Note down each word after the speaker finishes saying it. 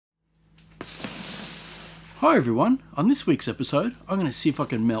Hi everyone, on this week's episode I'm going to see if I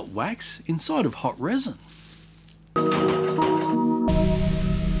can melt wax inside of hot resin.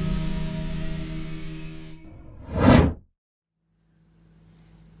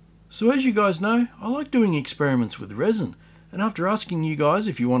 So as you guys know, I like doing experiments with resin, and after asking you guys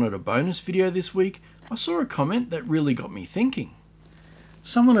if you wanted a bonus video this week, I saw a comment that really got me thinking.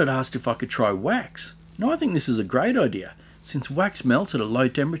 Someone had asked if I could try wax. Now I think this is a great idea, since wax melts at a low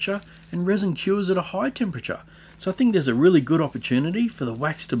temperature and resin cures at a high temperature. So I think there's a really good opportunity for the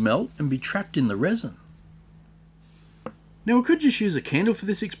wax to melt and be trapped in the resin. Now I could just use a candle for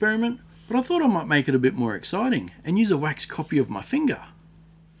this experiment, but I thought I might make it a bit more exciting and use a wax copy of my finger.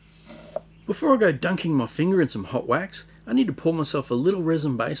 Before I go dunking my finger in some hot wax, I need to pour myself a little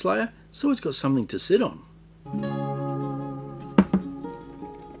resin base layer so it's got something to sit on.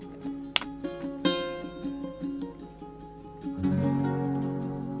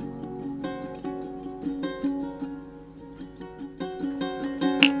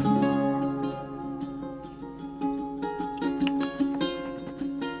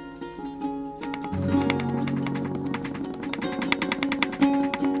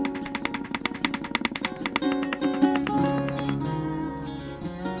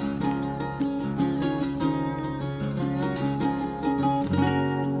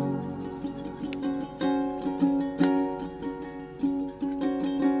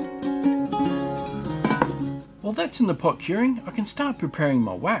 While that's in the pot curing, I can start preparing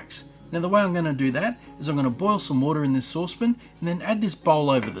my wax. Now the way I'm going to do that is I'm going to boil some water in this saucepan and then add this bowl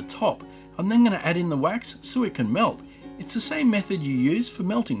over the top. I'm then going to add in the wax so it can melt. It's the same method you use for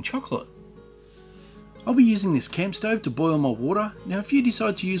melting chocolate. I'll be using this camp stove to boil my water. Now if you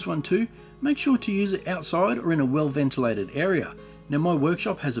decide to use one too, make sure to use it outside or in a well ventilated area. Now my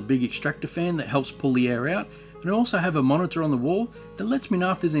workshop has a big extractor fan that helps pull the air out, and I also have a monitor on the wall that lets me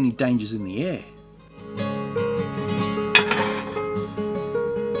know if there's any dangers in the air.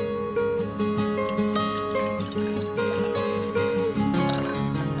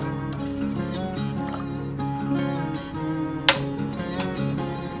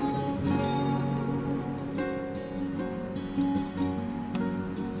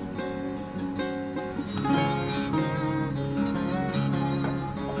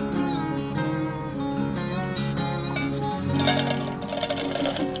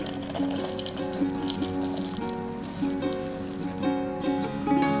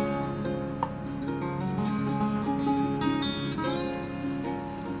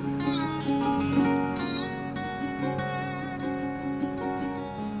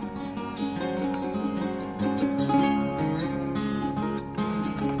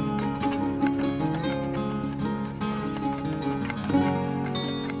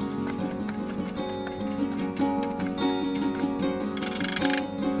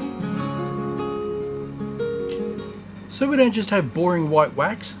 So we don't just have boring white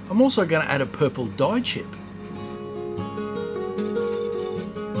wax, I'm also going to add a purple dye chip.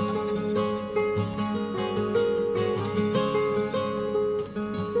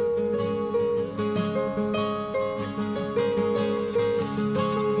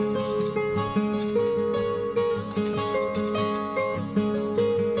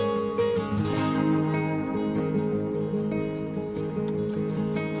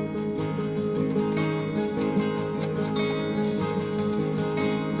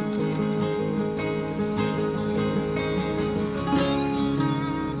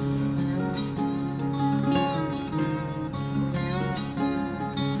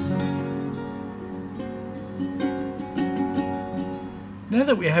 Now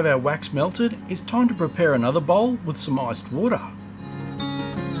that we have our wax melted, it's time to prepare another bowl with some iced water.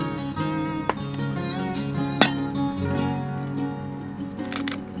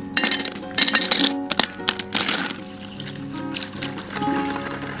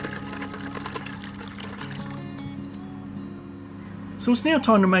 So it's now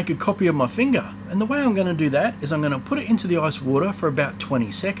time to make a copy of my finger, and the way I'm going to do that is I'm going to put it into the ice water for about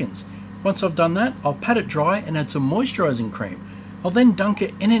 20 seconds. Once I've done that, I'll pat it dry and add some moisturising cream. I'll then dunk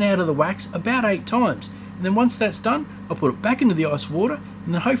it in and out of the wax about 8 times, and then once that's done, I'll put it back into the ice water,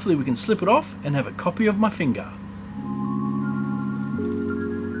 and then hopefully we can slip it off and have a copy of my finger.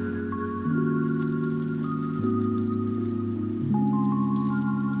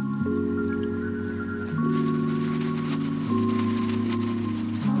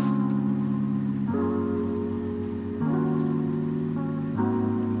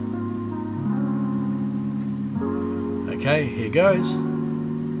 Okay, here goes.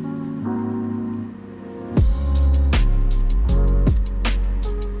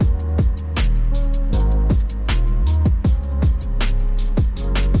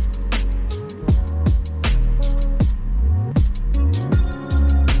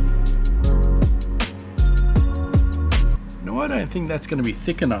 don't think that's going to be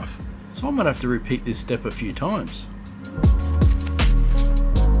thick enough, so I might have to repeat this step a few times.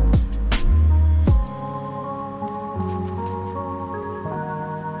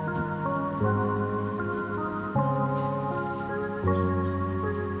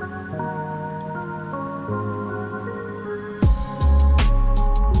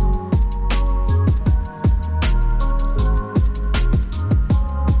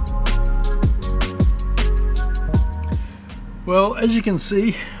 Well, as you can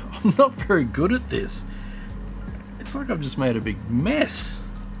see, I'm not very good at this. It's like I've just made a big mess.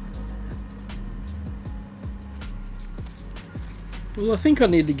 Well, I think I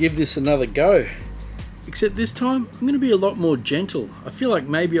need to give this another go. Except this time, I'm going to be a lot more gentle. I feel like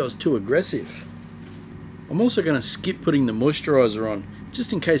maybe I was too aggressive. I'm also going to skip putting the moisturiser on,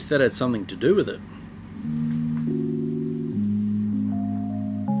 just in case that had something to do with it.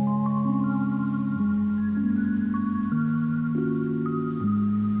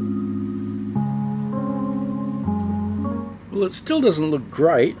 Well, it still doesn't look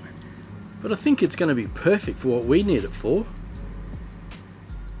great, but I think it's going to be perfect for what we need it for.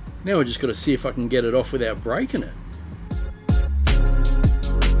 Now we've just got to see if I can get it off without breaking it.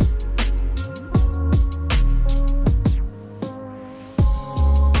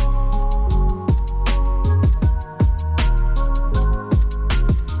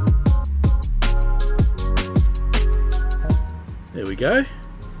 There we go.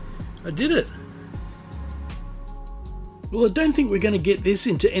 I did it. Well, I don't think we're going to get this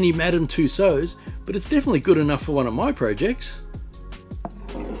into any Madame Tussauds, but it's definitely good enough for one of my projects.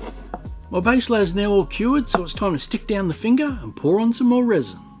 My base layer is now all cured, so it's time to stick down the finger and pour on some more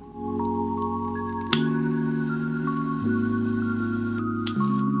resin.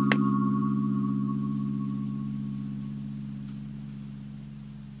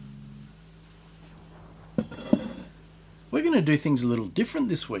 We're going to do things a little different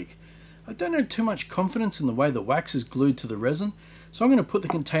this week. I don't have too much confidence in the way the wax is glued to the resin, so I'm going to put the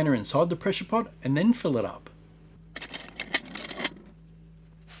container inside the pressure pot and then fill it up.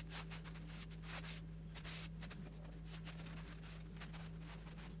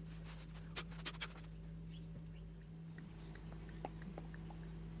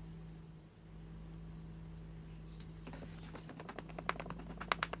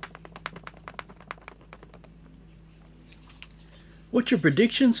 What's your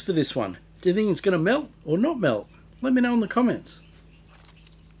predictions for this one? Do you think it's going to melt or not melt? Let me know in the comments.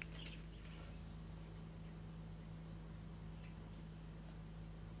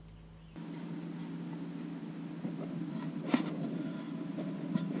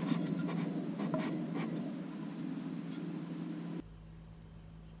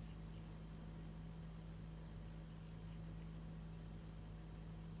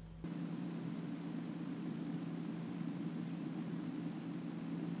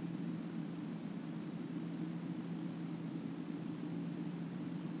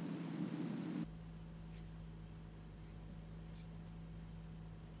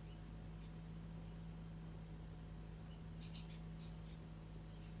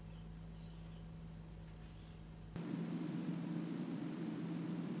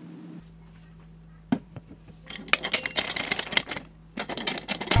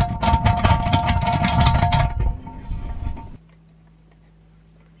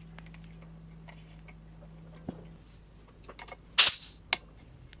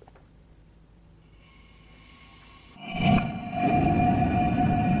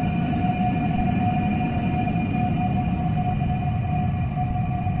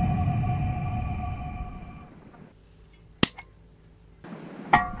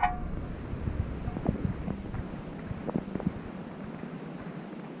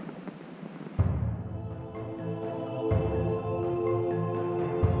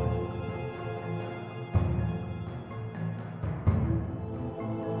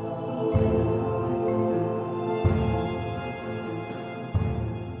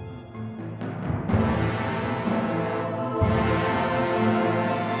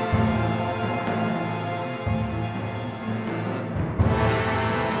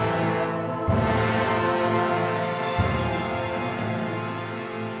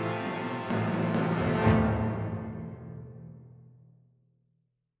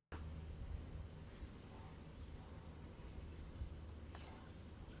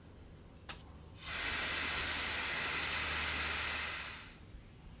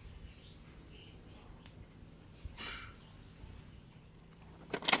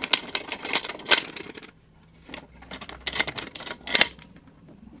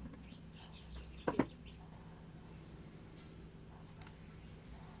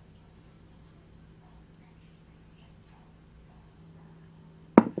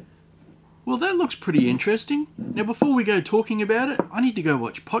 Well, that looks pretty interesting. Now before we go talking about it, I need to go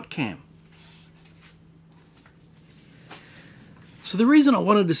watch PotCam. So the reason I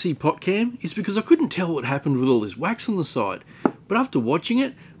wanted to see PotCam is because I couldn't tell what happened with all this wax on the side. But after watching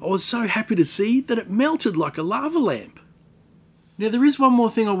it, I was so happy to see that it melted like a lava lamp. Now there is one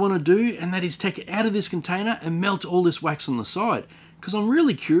more thing I want to do, and that is take it out of this container and melt all this wax on the side, because I'm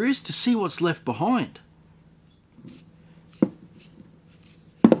really curious to see what's left behind.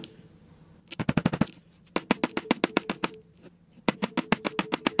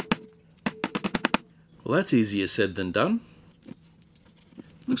 Well, that's easier said than done.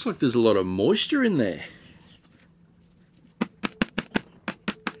 Looks like there's a lot of moisture in there.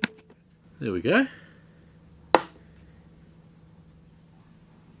 There we go.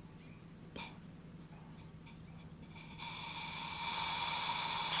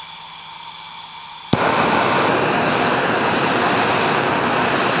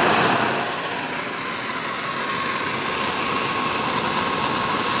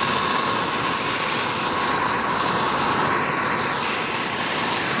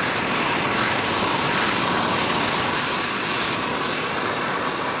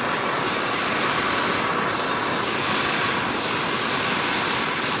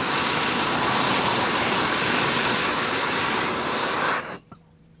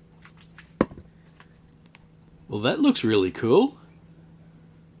 Well, that looks really cool.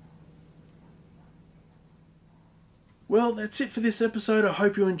 Well, that's it for this episode. I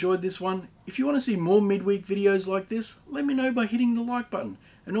hope you enjoyed this one. If you want to see more midweek videos like this, let me know by hitting the like button.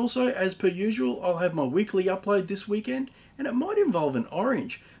 And also, as per usual, I'll have my weekly upload this weekend, and it might involve an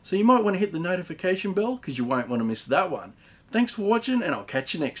orange. So you might want to hit the notification bell because you won't want to miss that one. Thanks for watching, and I'll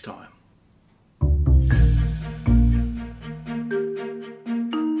catch you next time.